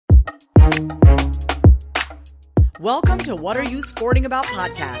Welcome to What Are You Sporting About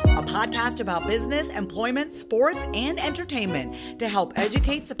podcast, a podcast about business, employment, sports, and entertainment to help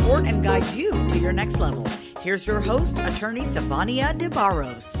educate, support, and guide you to your next level. Here's your host, attorney Savania de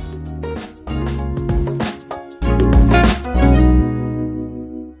Barros.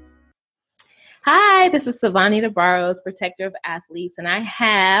 Hi, this is Savania de Barros, protector of athletes, and I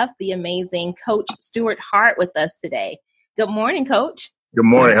have the amazing Coach Stuart Hart with us today. Good morning, Coach. Good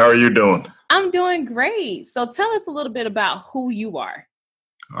morning. How are you doing? I'm doing great. So tell us a little bit about who you are.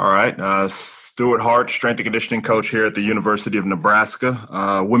 All right. Stuart Hart, strength and conditioning coach here at the University of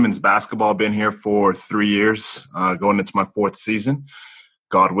Nebraska. Women's basketball, been here for 3 years, going into my fourth season,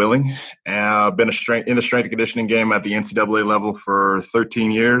 God willing. Been in the strength and conditioning game at the NCAA level for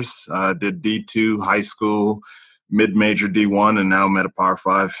 13 years. Did D2, high school, mid-major D1, and now I'm at a Power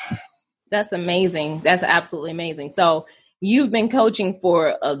 5. That's amazing. That's absolutely amazing. So you've been coaching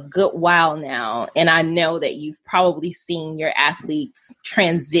for a good while now, and I know that you've probably seen your athletes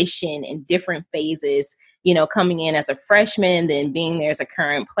transition in different phases, you know, coming in as a freshman, then being there as a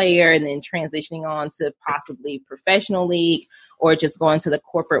current player, and then transitioning on to possibly professional league or just going to the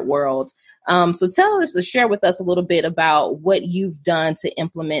corporate world. So tell us, or share with us a little bit about what you've done to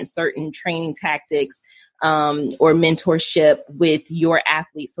implement certain training tactics or mentorship with your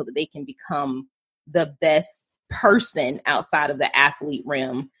athletes so that they can become the best person outside of the athlete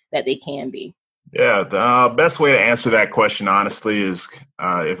realm that they can be. Yeah, the best way to answer that question, honestly, is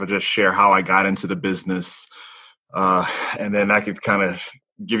if I just share how I got into the business, and then I could kind of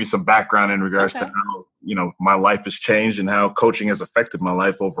give you some background in regards to how, you know, my life has changed and how coaching has affected my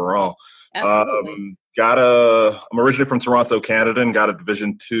life overall. Absolutely. I'm originally from Toronto, Canada, and got a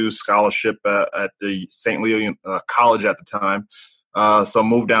Division II scholarship at the St. Leo College at the time. So I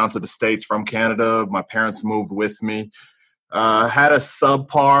moved down to the States from Canada. My parents moved with me. Had a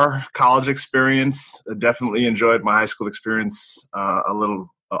subpar college experience. Definitely enjoyed my high school experience a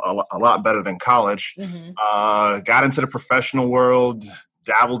lot better than college. Mm-hmm. Got into the professional world,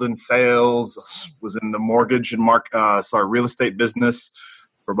 dabbled in sales, was in the mortgage and real estate business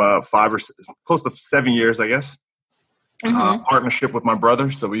for about close to 7 years, I guess. Mm-hmm. Partnership with my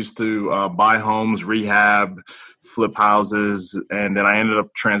brother. So we used to buy homes, rehab, flip houses, and then I ended up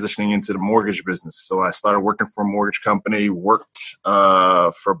transitioning into the mortgage business. So I started working for a mortgage company, worked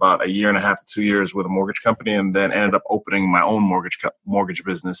for about 1.5 to 2 years with a mortgage company, and then ended up opening my own mortgage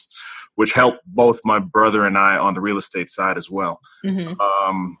business, which helped both my brother and I on the real estate side as well.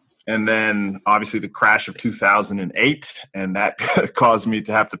 Mm-hmm. And then obviously the crash of 2008, and that caused me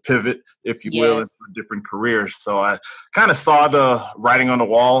to have to pivot, if you will, into a different career. So I kind of saw the writing on the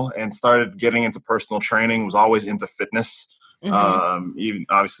wall and started getting into personal training, was always into fitness, even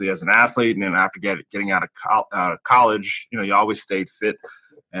obviously as an athlete. And then after getting out of college, you know, you always stayed fit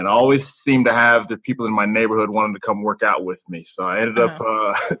and always seemed to have the people in my neighborhood wanting to come work out with me. So I ended up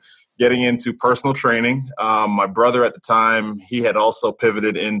getting into personal training. My brother at the time, he had also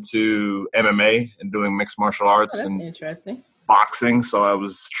pivoted into MMA and doing mixed martial arts and interesting. Boxing. So I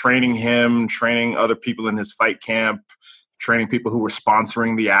was training him, training other people in his fight camp, training people who were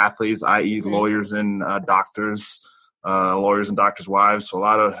sponsoring the athletes, i.e. lawyers and doctors, lawyers and doctors' wives. So a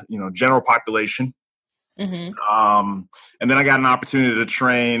lot of, you know, general population. Mm-hmm. And then I got an opportunity to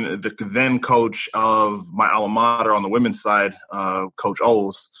train the then coach of my alma mater on the women's side, Coach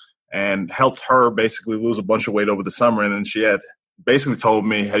Oles, and helped her basically lose a bunch of weight over the summer. And then she had basically told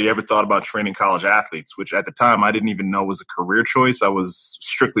me, have you ever thought about training college athletes? Which at the time I didn't even know was a career choice. I was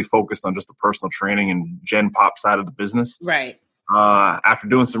strictly focused on just the personal training and gen pop side of the business. Right. After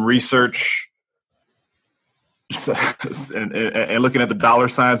doing some research and looking at the dollar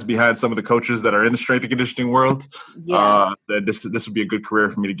signs behind some of the coaches that are in the strength and conditioning world, that this would be a good career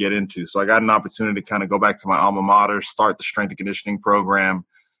for me to get into. So I got an opportunity to kind of go back to my alma mater, start the strength and conditioning program,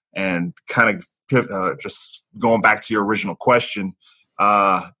 and kind of just going back to your original question.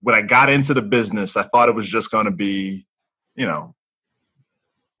 When I got into the business, I thought it was just going to be, you know,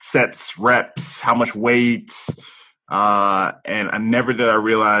 sets, reps, how much weight. And I never did I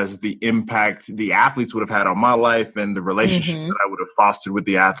realize the impact the athletes would have had on my life and the relationship that I would have fostered with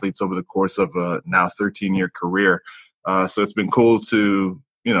the athletes over the course of a now 13-year career. So it's been cool to,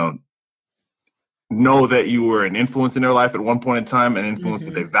 you know that you were an influence in their life at one point in time, an influence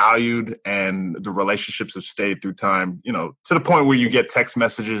that they valued, and the relationships have stayed through time, you know, to the point where you get text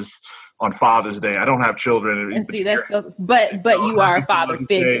messages on Father's Day. I don't have children. And see, that's so, but you are a father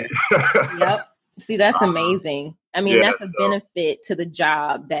figure. Yep. See, that's amazing. I mean, that's a benefit to the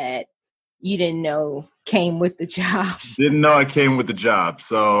job that you didn't know came with the job. Didn't know it came with the job.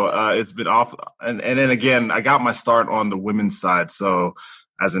 So it's been off. And then again, I got my start on the women's side. So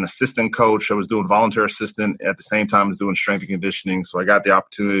as an assistant coach. I was doing volunteer assistant at the same time as doing strength and conditioning. So I got the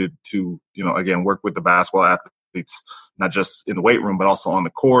opportunity to, again, work with the basketball athletes, not just in the weight room, but also on the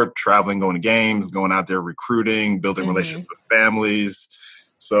court, traveling, going to games, going out there recruiting, building relationships with families.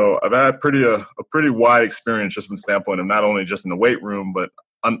 So I've had a pretty wide experience just from the standpoint of not only just in the weight room, but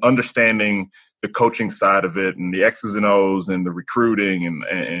understanding the coaching side of it and the X's and O's and the recruiting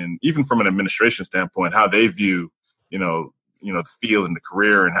and even from an administration standpoint, how they view, the field and the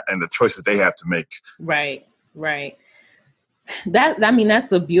career and the choices they have to make. Right.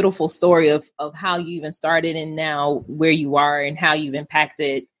 That's a beautiful story of how you even started and now where you are and how you've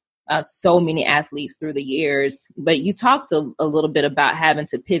impacted so many athletes through the years. But you talked a little bit about having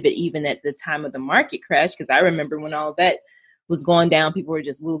to pivot even at the time of the market crash, because I remember when all that was going down, people were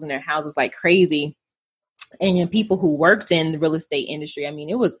just losing their houses like crazy. And people who worked in the real estate industry,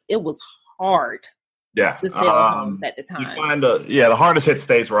 it was hard. Yeah, to sell homes at the time. You find the hardest hit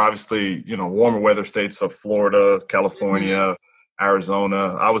states were obviously, warmer weather states of Florida, California,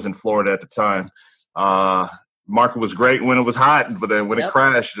 Arizona. I was in Florida at the time. Market was great when it was hot, but then when it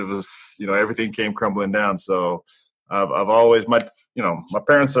crashed, it was, everything came crumbling down. So I've always, my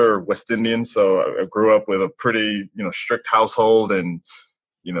parents are West Indian, so I grew up with a pretty, strict household, and,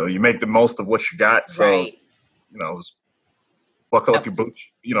 you make the most of what you got. So, it was buckle up your boots,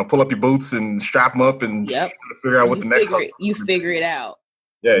 pull up your boots and strap them up and figure out what the next one is. You figure it out.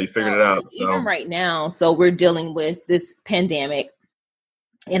 Yeah, you figured it out. So. Even right now, so we're dealing with this pandemic,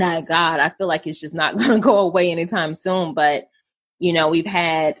 and I feel like it's just not going to go away anytime soon. But, we've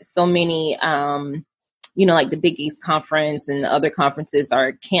had so many, like the Big East Conference and other conferences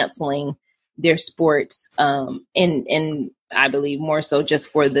are canceling their sports, and I believe more so just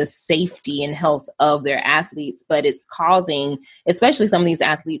for the safety and health of their athletes. But it's causing, especially some of these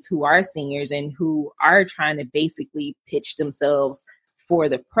athletes who are seniors and who are trying to basically pitch themselves for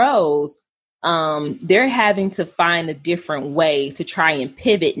the pros, they're having to find a different way to try and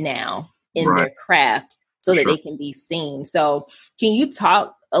pivot now in their craft so that they can be seen. So can you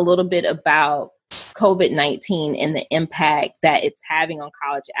talk a little bit about COVID-19 and the impact that it's having on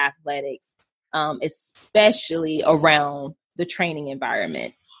college athletics, especially around the training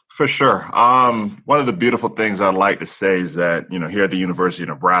environment? For sure. One of the beautiful things I'd like to say is that, here at the University of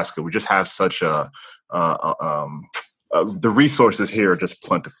Nebraska, we just have such the resources here are just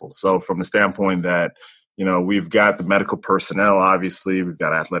plentiful. So from the standpoint that, we've got the medical personnel, obviously, we've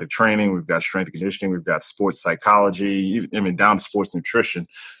got athletic training, we've got strength and conditioning, we've got sports psychology, down to sports nutrition.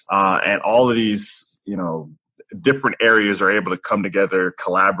 And all of these, different areas are able to come together,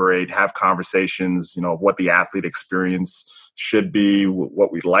 collaborate, have conversations, of what the athlete experience should be,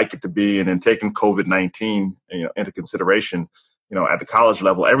 what we'd like it to be. And then taking COVID-19, into consideration, at the college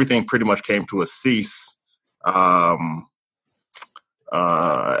level, everything pretty much came to a cease in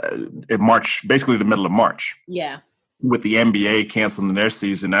March, basically the middle of March. Yeah. With the NBA canceling their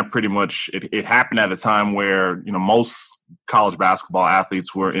season, that pretty much, it happened at a time where, most college basketball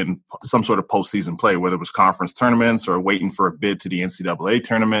athletes were in some sort of postseason play, whether it was conference tournaments or waiting for a bid to the NCAA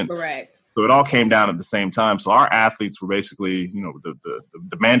tournament. Correct. So it all came down at the same time. So our athletes were basically,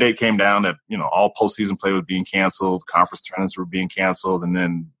 the mandate came down that, all postseason play was being canceled, conference tournaments were being canceled. And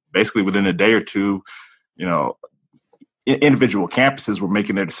then basically within a day or two, individual campuses were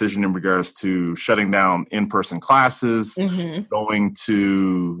making their decision in regards to shutting down in-person classes, going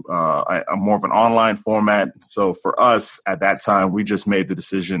to a more of an online format. So for us at that time, we just made the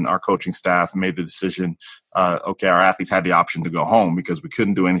decision, our coaching staff made the decision, our athletes had the option to go home because we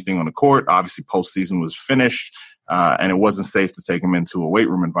couldn't do anything on the court. Obviously, postseason was finished, and it wasn't safe to take them into a weight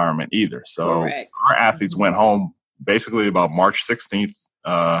room environment either. So our athletes went home basically about March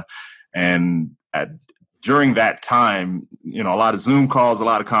 16th, and during that time, a lot of Zoom calls, a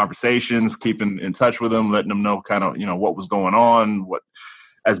lot of conversations, keeping in touch with them, letting them know kind of, what was going on, what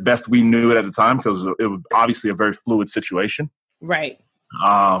as best we knew it at the time, because it was obviously a very fluid situation. Right.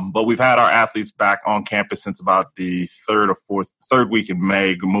 But we've had our athletes back on campus since about the third week in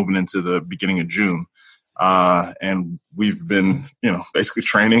May, moving into the beginning of June. And we've been, basically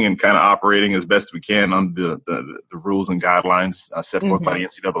training and kind of operating as best we can under the rules and guidelines set forth by the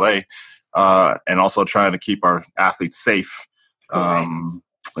NCAA. And also trying to keep our athletes safe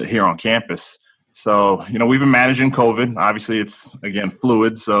here on campus. So, we've been managing COVID. Obviously, it's, again,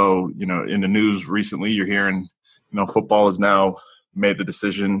 fluid. So, in the news recently, you're hearing, football has now made the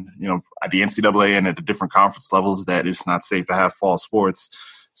decision, at the NCAA and at the different conference levels that it's not safe to have fall sports.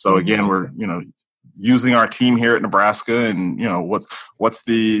 So, again, we're, using our team here at Nebraska, and what's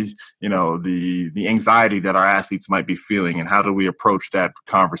the the anxiety that our athletes might be feeling, and how do we approach that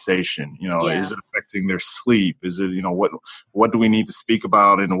conversation? Is it affecting their sleep? Is it what do we need to speak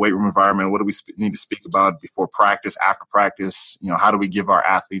about in the weight room environment? What do we need to speak about before practice, after practice? How do we give our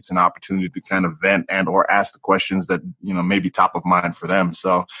athletes an opportunity to kind of vent and or ask the questions that may be top of mind for them?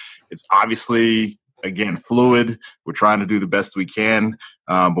 So it's obviously, again, fluid. We're trying to do the best we can.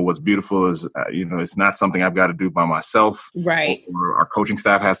 But what's beautiful is, it's not something I've got to do by myself. Right. Or our coaching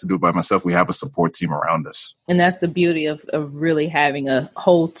staff has to do it by myself. We have a support team around us. And that's the beauty of really having a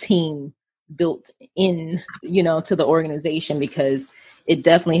whole team built in, to the organization, because it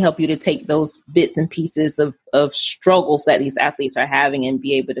definitely helps you to take those bits and pieces of struggles that these athletes are having and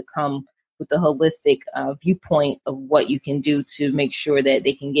be able to come with a holistic viewpoint of what you can do to make sure that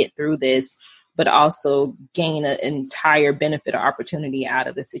they can get through this, but also gain an entire benefit or opportunity out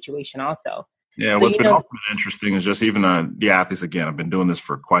of the situation also. Yeah, what's been also interesting is just even the athletes. Again, I've been doing this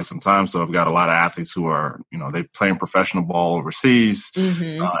for quite some time, so I've got a lot of athletes who are, they're playing professional ball overseas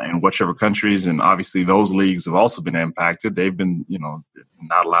in whichever countries, and obviously those leagues have also been impacted. They've been,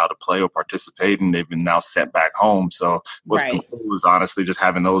 not allowed to play or participate, and they've been now sent back home. So what's been cool is honestly just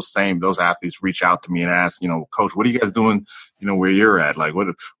having those athletes reach out to me and ask, Coach, what are you guys doing, where you're at? Like, what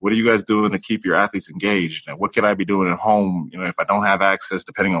are you guys doing to keep your athletes engaged? And what can I be doing at home? If I don't have access,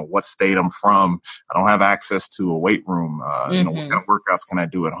 depending on what state I'm from, I don't have access to a weight room. What kind of workouts can I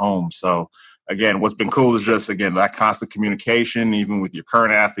do at home? So again, what's been cool is just, again, that constant communication, even with your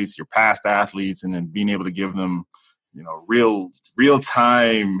current athletes, your past athletes, and then being able to give them, real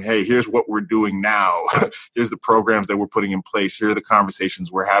time. Hey, here's what we're doing now. Here's the programs that we're putting in place. Here are the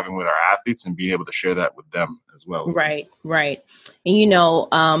conversations we're having with our athletes, and being able to share that with them as well. Right.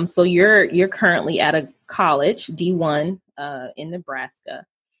 And so you're currently at a college, D1, in Nebraska,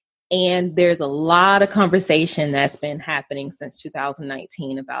 and there's a lot of conversation that's been happening since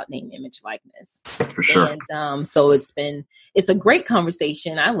 2019 about name, image, likeness. For sure. And so it's a great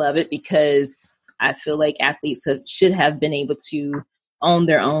conversation. I love it because I feel like athletes should have been able to own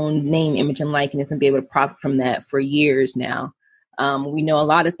their own name, image, and likeness and be able to profit from that for years now. We know a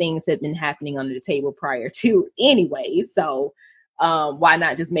lot of things have been happening under the table prior to anyway. So why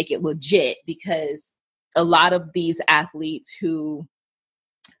not just make it legit? Because a lot of these athletes who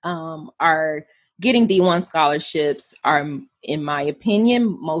are getting D1 scholarships are, in my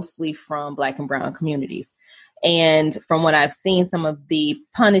opinion, mostly from Black and brown communities. And from what I've seen, some of the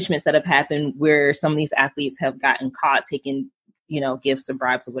punishments that have happened where some of these athletes have gotten caught taking, gifts or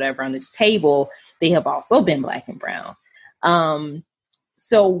bribes or whatever on the table, they have also been Black and brown.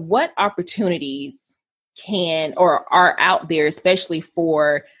 So what opportunities can or are out there, especially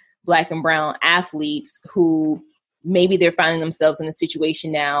for Black and brown athletes who maybe they're finding themselves in a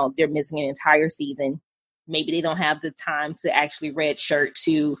situation now, they're missing an entire season. Maybe they don't have the time to actually redshirt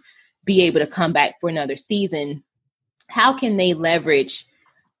to be able to come back for another season. How can they leverage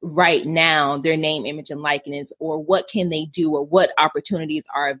right now their name, image, and likeness, or what can they do, or what opportunities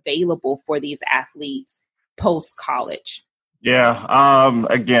are available for these athletes post-college? Yeah.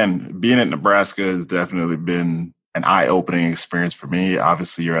 Again, being at Nebraska has definitely been an eye-opening experience for me.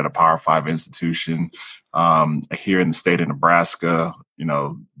 Obviously, you're at a Power 5 institution here in the state of Nebraska.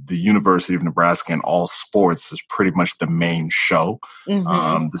 The University of Nebraska in all sports is pretty much the main show.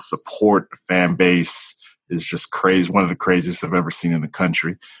 The support, the fan base is just crazy. One of the craziest I've ever seen in the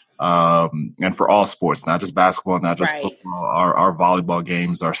country. And for all sports, not just basketball, not just football, our volleyball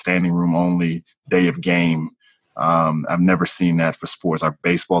games, our standing room only day of game. I've never seen that for sports. Our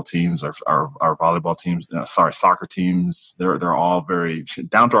baseball teams, our volleyball teams, soccer teams, they're all very,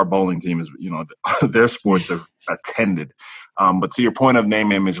 down to our bowling team is, their sports are attended. But to your point of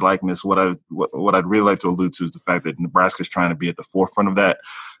name, image, likeness, what I'd really like to allude to is the fact that Nebraska is trying to be at the forefront of that.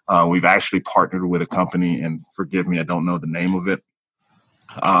 We've actually partnered with a company, and forgive me, I don't know the name of it.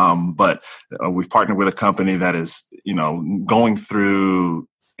 But we've partnered with a company that is, going through,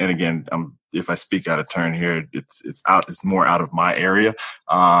 and again, if I speak out of turn here, it's more out of my area.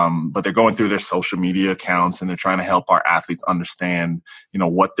 But they're going through their social media accounts, and they're trying to help our athletes understand,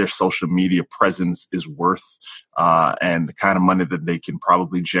 what their social media presence is worth, and the kind of money that they can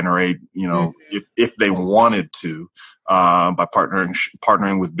probably generate, if they wanted to, by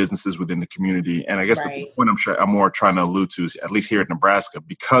partnering with businesses within the community. And I guess the point I'm more trying to allude to is, at least here at Nebraska,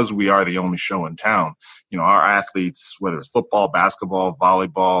 because we are the only show in town, our athletes, whether it's football, basketball,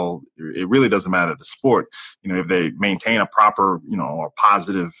 volleyball, it really doesn't matter the sport. If they maintain a proper, or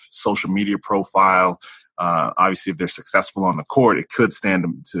positive social media profile, Obviously, if they're successful on the court, it could stand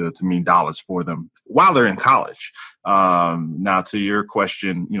to mean dollars for them while they're in college. Now, to your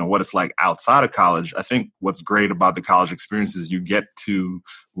question, what it's like outside of college, I think what's great about the college experience is you get to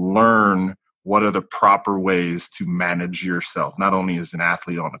learn what are the proper ways to manage yourself, not only as an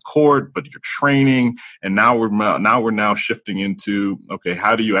athlete on the court, but your training. And now we're shifting into, okay,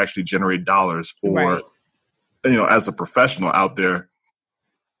 how do you actually generate dollars for, as a professional out there?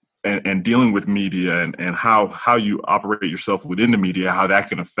 And dealing with media and how you operate yourself within the media, how that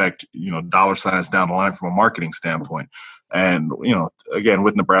can affect, dollar signs down the line from a marketing standpoint. And, again,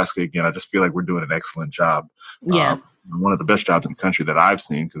 with Nebraska, I just feel like we're doing an excellent job. Yeah. One of the best jobs in the country that I've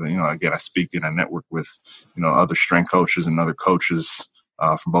seen, because, again, I speak and I network with, other strength coaches and other coaches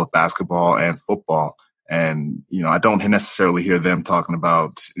from both basketball and football. And, I don't necessarily hear them talking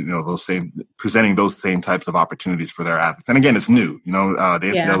about, presenting those same types of opportunities for their athletes. And again, it's new, the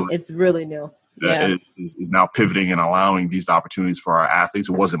NCAA, it's really new. Yeah. Is now pivoting and allowing these opportunities for our athletes.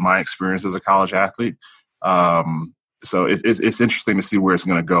 It wasn't my experience as a college athlete. So it's interesting to see where it's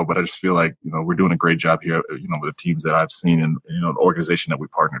going to go, but I just feel like, we're doing a great job here, with the teams that I've seen and, the organization that we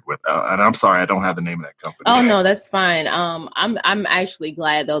partnered with. And I'm sorry, I don't have the name of that company. Oh, no, that's fine. I'm actually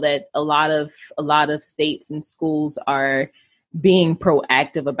glad though, that a lot of states and schools are being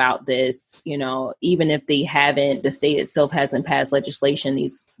proactive about this, even if the state itself hasn't passed legislation,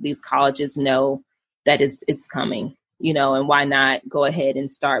 these colleges know that it's coming, and why not go ahead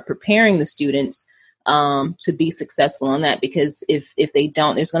and start preparing the students to be successful on that, because if they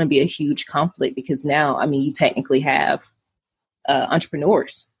don't, there's going to be a huge conflict, because now, you technically have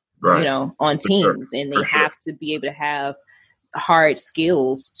entrepreneurs, on teams, and they have to be able to have hard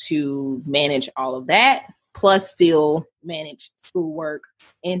skills to manage all of that, plus still manage schoolwork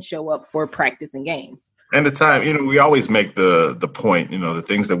and show up for practice and games. And the time, we always make the point, the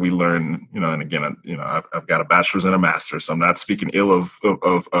things that we learn, and again, I've got a bachelor's and a master's, so I'm not speaking ill of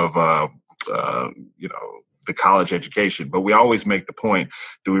the college education, but we always make the point,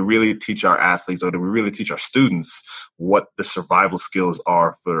 do we really teach our athletes, or do we really teach our students what the survival skills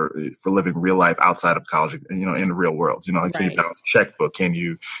are for living real life outside of college, in the real world? Can you balance a checkbook? Can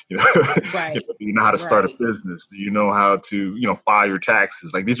you, do you know how to start a business? Do you know how to, file your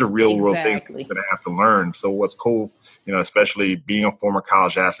taxes? Like, these are real world things that you're going to have to learn. So what's cool, especially being a former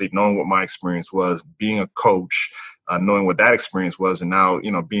college athlete, knowing what my experience was, being a coach, knowing what that experience was, and now,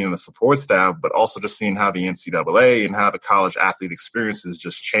 being in the support staff, but also just seeing how the NCAA and how the college athlete experiences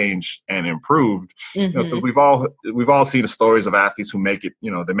just changed and improved. Because we've all seen the stories of athletes who make it,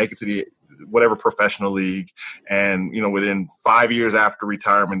 they make it to the whatever professional league, and within 5 years after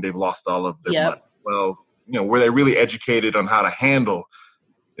retirement, they've lost all of their money. Well, were they really educated on how to handle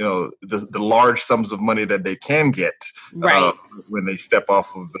the large sums of money that they can get when they step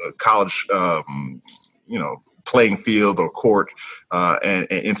off of the college, playing field or court and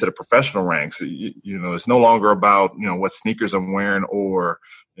into the professional ranks? It's no longer about, what sneakers I'm wearing or,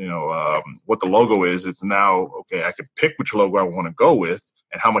 what the logo is. It's now, okay, I can pick which logo I want to go with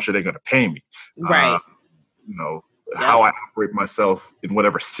and how much are they going to pay me? How I operate myself in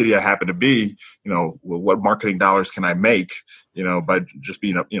whatever city I happen to be, what marketing dollars can I make, by just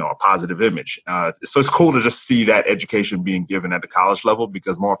being a positive image. So it's cool to just see that education being given at the college level,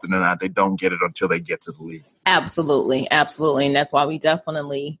 because more often than not, they don't get it until they get to the league. Absolutely. Absolutely. And that's why we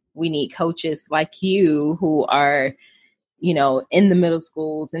need coaches like you who are, in the middle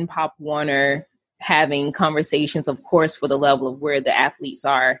schools, in Pop Warner, having conversations, of course, for the level of where the athletes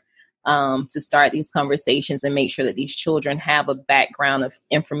are, to start these conversations and make sure that these children have a background of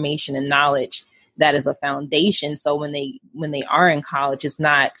information and knowledge that is a foundation. So when they are in college, it's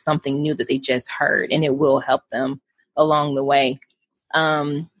not something new that they just heard, and it will help them along the way.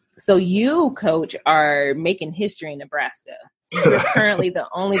 So you, Coach, are making history in Nebraska. You're currently the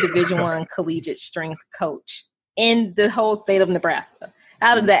only Division I collegiate strength coach in the whole state of Nebraska.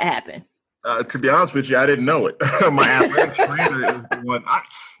 How did that happen? To be honest with you, I didn't know it. My athletic trainer is the one.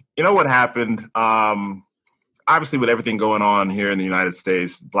 You know what happened? Obviously, with everything going on here in the United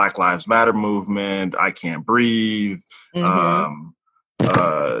States, Black Lives Matter movement, I Can't Breathe, just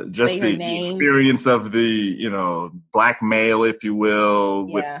the experience of the, blackmail, if you will,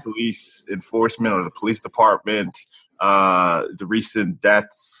 with police enforcement or the police department, the recent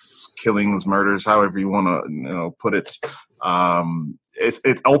deaths, killings, murders, however you want to, put it.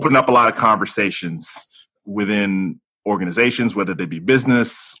 It's opened up a lot of conversations within organizations, whether they be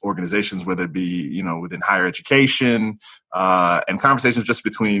business organizations, whether it be, within higher education, and conversations just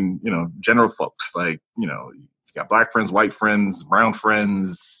between, general folks. Like, got black friends, white friends, brown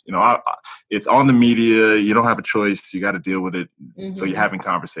friends. It's on the media. You don't have a choice. You got to deal with it. Mm-hmm. So you're having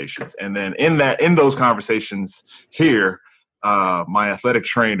conversations. And then in those conversations here, my athletic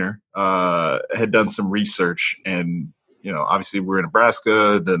trainer had done some research, and obviously we're in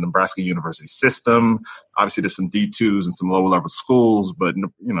Nebraska, the Nebraska University system. Obviously there's some D2s and some lower level schools, but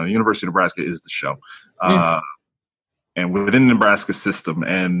University of Nebraska is the show. And within the Nebraska system,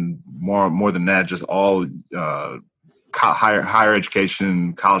 and more than that, just all higher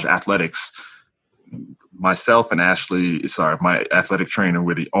education, college athletics, myself and my athletic trainer,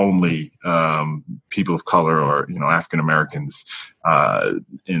 were the only people of color or African Americans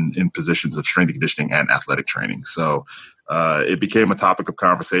in positions of strength and conditioning and athletic training. So it became a topic of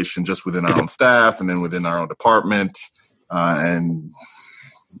conversation just within our own staff and then within our own department. And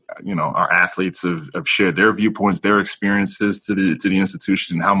our athletes have shared their viewpoints, their experiences to the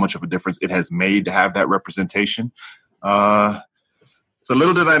institution, and how much of a difference it has made to have that representation. So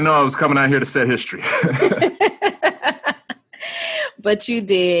little did I know I was coming out here to set history. But you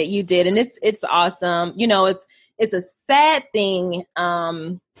did. And it's awesome. It's a sad thing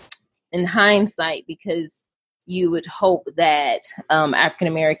in hindsight, because you would hope that African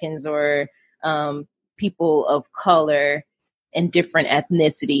Americans or people of color and different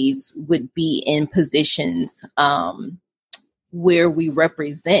ethnicities would be in positions where we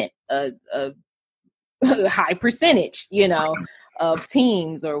represent a high percentage, of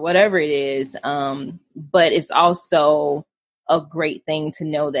teams or whatever it is. But it's also a great thing to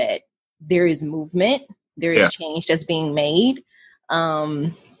know that there is movement, there is change that's being made.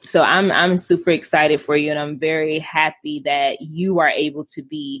 So I'm super excited for you, and I'm very happy that you are able to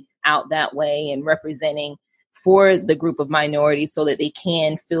be out that way and representing for the group of minorities, so that they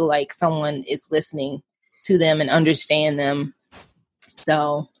can feel like someone is listening to them and understand them.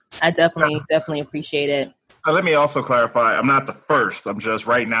 So I definitely appreciate it. Let me also clarify. I'm not the first. I'm just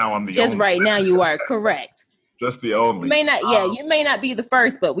right now. I'm the just only. Right now you are correct. Just the only. You may not be the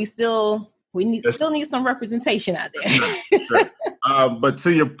first, but we still need some representation out there. Sure. But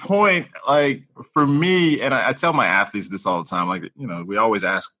to your point, like for me, and I tell my athletes this all the time. Like we always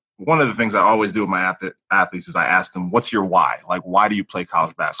ask. One of the things I always do with my athletes is I ask them, "What's your why? Like, why do you play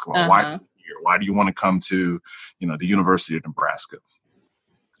college basketball? Uh-huh. Why are you here? Why do you want to come to the University of Nebraska?"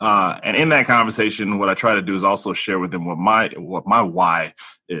 And in that conversation, what I try to do is also share with them what my why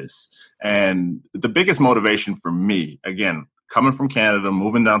is. And the biggest motivation for me, again, coming from Canada,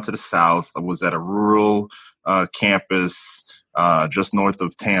 moving down to the South, I was at a rural campus just north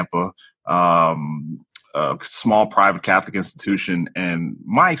of Tampa, a small private Catholic institution. And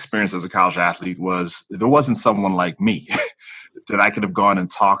my experience as a college athlete was there wasn't someone like me that I could have gone and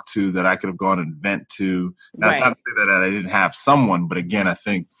talked to, that I could have gone and vent to. Now, it's not to say that I didn't have someone, but again, I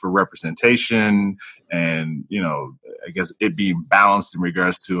think for representation and, I guess it being balanced in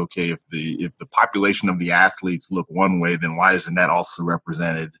regards to, okay, if the population of the athletes look one way, then why isn't that also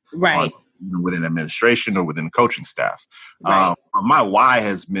represented within administration or within the coaching staff? Right. My why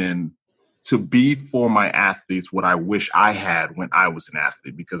has been to be for my athletes what I wish I had when I was an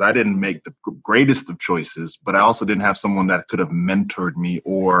athlete, because I didn't make the greatest of choices, but I also didn't have someone that could have mentored me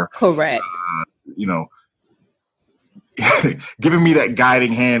or, giving me that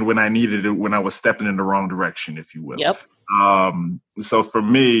guiding hand when I needed it, when I was stepping in the wrong direction, if you will. Yep. So for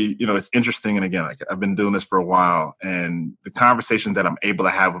me, it's interesting. And again, I've been doing this for a while, and the conversations that I'm able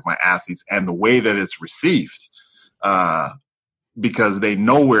to have with my athletes and the way that it's received, because they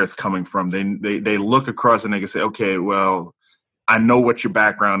know where it's coming from. They look across and they can say, okay, well, I know what your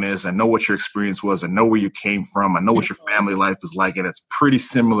background is. I know what your experience was. I know where you came from. I know what your family life is like, and it's pretty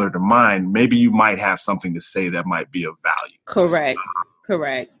similar to mine. Maybe you might have something to say that might be of value. Correct.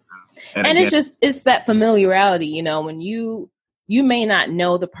 And again, it's that familiarity, when you may not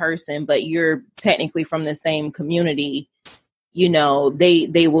know the person, but you're technically from the same community,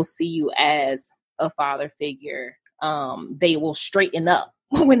 they will see you as a father figure. They will straighten up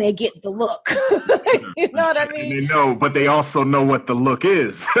when they get the look. You know what I mean? And they know, but they also know what the look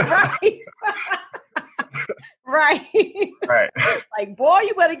is. Right. Like, boy,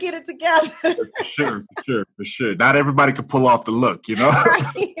 you better get it together. For sure. Not everybody can pull off the look,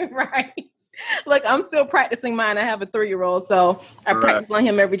 Right. Look, I'm still practicing mine. I have a 3-year-old, so I practice on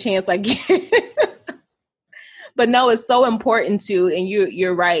him every chance I get. But no, it's so important and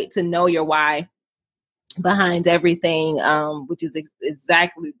you're right, to know your why behind everything, which is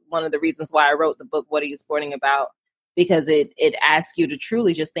exactly one of the reasons why I wrote the book, What Are You Sporting About? Because it asks you to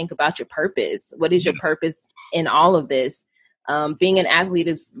truly just think about your purpose. What is your purpose in all of this? Being an athlete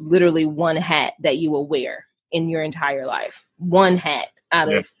is literally one hat that you will wear in your entire life. One hat.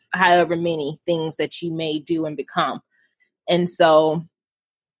 out of however many things that you may do and become. And so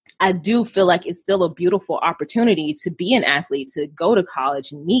I do feel like it's still a beautiful opportunity to be an athlete, to go to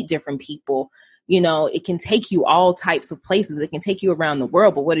college and meet different people. You know, it can take you all types of places. It can take you around the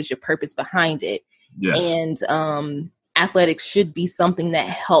world, but what is your purpose behind it? Yes. And athletics should be something that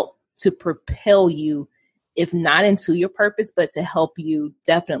help to propel you, if not into your purpose, but to help you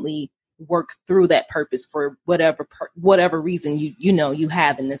definitely work through that purpose for whatever reason you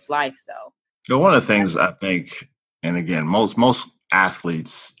have in this life. So one of the things I think, and again, most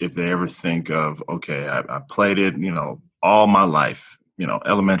athletes, if they ever think of, okay, I played it, all my life,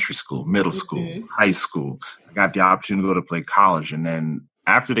 elementary school, middle school, high school, I got the opportunity to go to play college. And then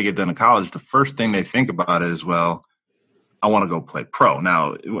after they get done in college, the first thing they think about is, well, I want to go play pro.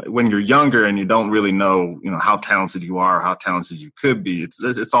 Now, when you're younger and you don't really know, how talented you are, how talented you could be,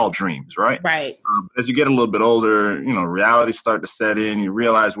 it's all dreams, right? Right. As you get a little bit older, reality start to set in. You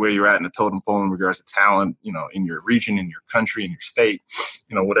realize where you're at in the totem pole in regards to talent, in your region, in your country, in your state,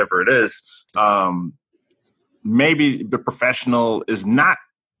 whatever it is. Maybe the professional is not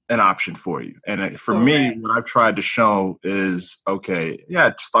an option for you. And for me, what I've tried to show is, okay,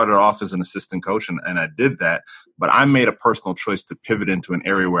 I started off as an assistant coach and I did that, but I made a personal choice to pivot into an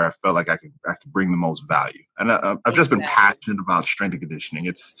area where I felt like I could bring the most value. And I've just been passionate about strength and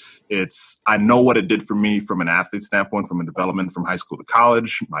conditioning. I know what it did for me from an athlete standpoint, from a development from high school to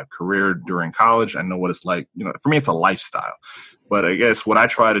college, my career during college. I know what it's like. For me, it's a lifestyle. But I guess what I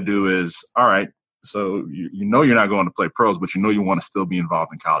try to do is, all right, so you're not going to play pros, but you want to still be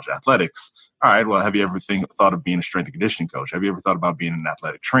involved in college athletics. All right, well, have you ever thought of being a strength and conditioning coach? Have you ever thought about being an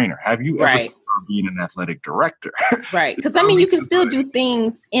athletic trainer? Have you ever thought about being an athletic director? Right, because you can still do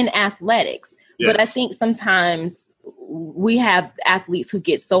things in athletics. Yes. But I think sometimes we have athletes who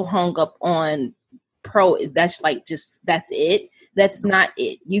get so hung up on pro, that's it. That's not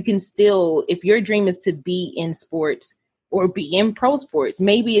it. You can still, if your dream is to be in sports, or be in pro sports.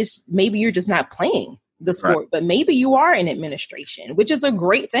 Maybe you're just not playing the sport, but maybe you are in administration, which is a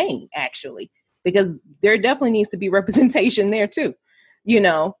great thing, actually, because there definitely needs to be representation there too,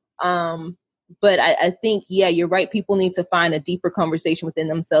 But I think, you're right. People need to find a deeper conversation within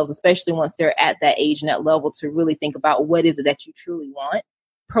themselves, especially once they're at that age and that level, to really think about what is it that you truly want.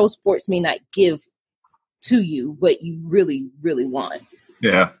 Pro sports may not give to you what you really, really want.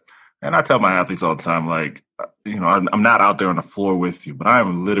 Yeah. And I tell my athletes all the time, like, I'm not out there on the floor with you, but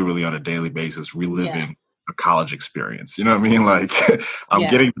I'm literally on a daily basis reliving a college experience. You know what I mean? Like, I'm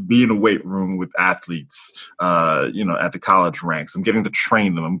getting to be in a weight room with athletes, at the college ranks. I'm getting to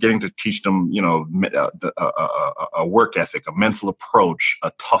train them. I'm getting to teach them, a work ethic, a mental approach,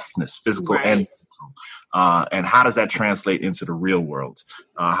 a toughness, physical and mental. And how does that translate into the real world?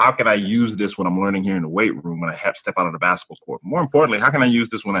 How can I use this when I'm learning here in the weight room, when I have to step out of the basketball court? More importantly, how can I use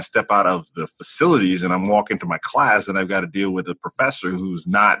this when I step out of the facilities and I'm walking to my class and I've got to deal with a professor who's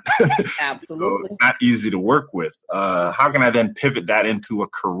not absolutely not easy to work with? How can I then pivot that into a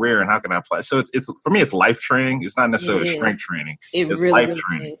career, and how can I apply? So it's for me, it's life training. It's not necessarily strength training. It's really life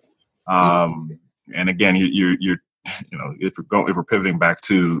training. And again, you're if we're pivoting back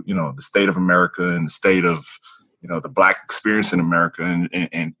to, the state of America and the state of, the Black experience in America,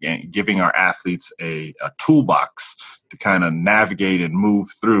 and giving our athletes a toolbox to kind of navigate and move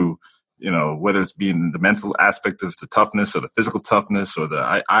through, whether it's being the mental aspect of the toughness or the physical toughness or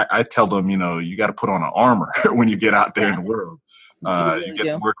I tell them, you got to put on an armor when you get out there in the world. You get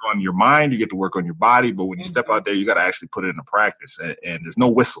to work on your mind, you get to work on your body, but when you step out there, you got to actually put it into practice. And there's no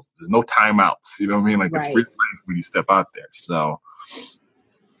whistle, there's no timeouts. You know what I mean? Like it's real life when you step out there. So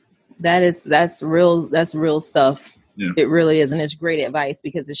that's real stuff. Yeah. It really is, and it's great advice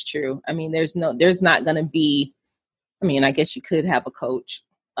because it's true. I mean, there's not going to be. I mean, I guess you could have a coach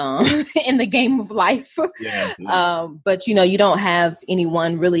in the game of life, but you don't have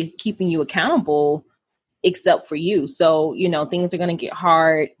anyone really keeping you accountable except for you. So, things are going to get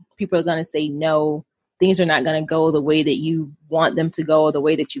hard. People are going to say no. Things are not going to go the way that you want them to go or the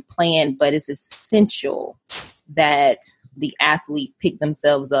way that you plan, but it's essential that the athlete pick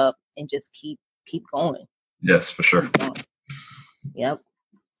themselves up and just keep going. Yes, for sure. Yep.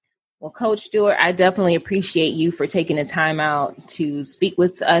 Well, Coach Stuart, I definitely appreciate you for taking the time out to speak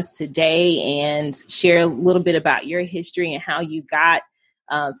with us today and share a little bit about your history and how you got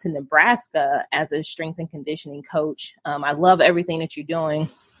to Nebraska as a strength and conditioning coach. I love everything that you're doing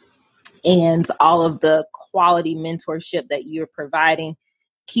and all of the quality mentorship that you're providing.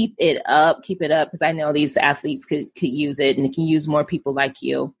 Keep it up, because I know these athletes could use it and can use more people like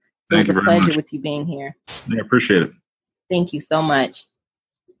you. It was a pleasure with you being here. I appreciate it. Thank you so much.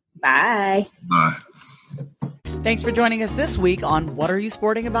 Bye. Bye. Thanks for joining us this week on What Are You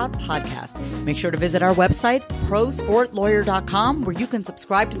Sporting About podcast. Make sure to visit our website, prosportlawyer.com, where you can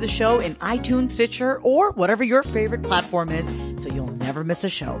subscribe to the show in iTunes, Stitcher, or whatever your favorite platform is, so you'll never miss a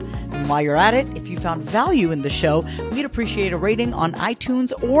show. And while you're at it, if you found value in the show, we'd appreciate a rating on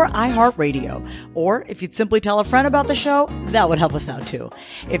iTunes or iHeartRadio. Or if you'd simply tell a friend about the show, that would help us out too.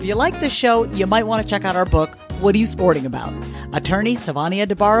 If you like the show, you might want to check out our book, What Are You Sporting About? Attorney Savania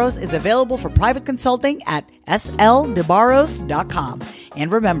DeBarros is available for private consulting at sldebarros.com.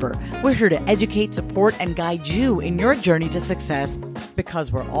 And remember, we're here to educate, support, and guide you in your journey to success,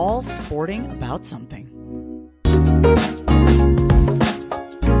 because we're all sporting about something.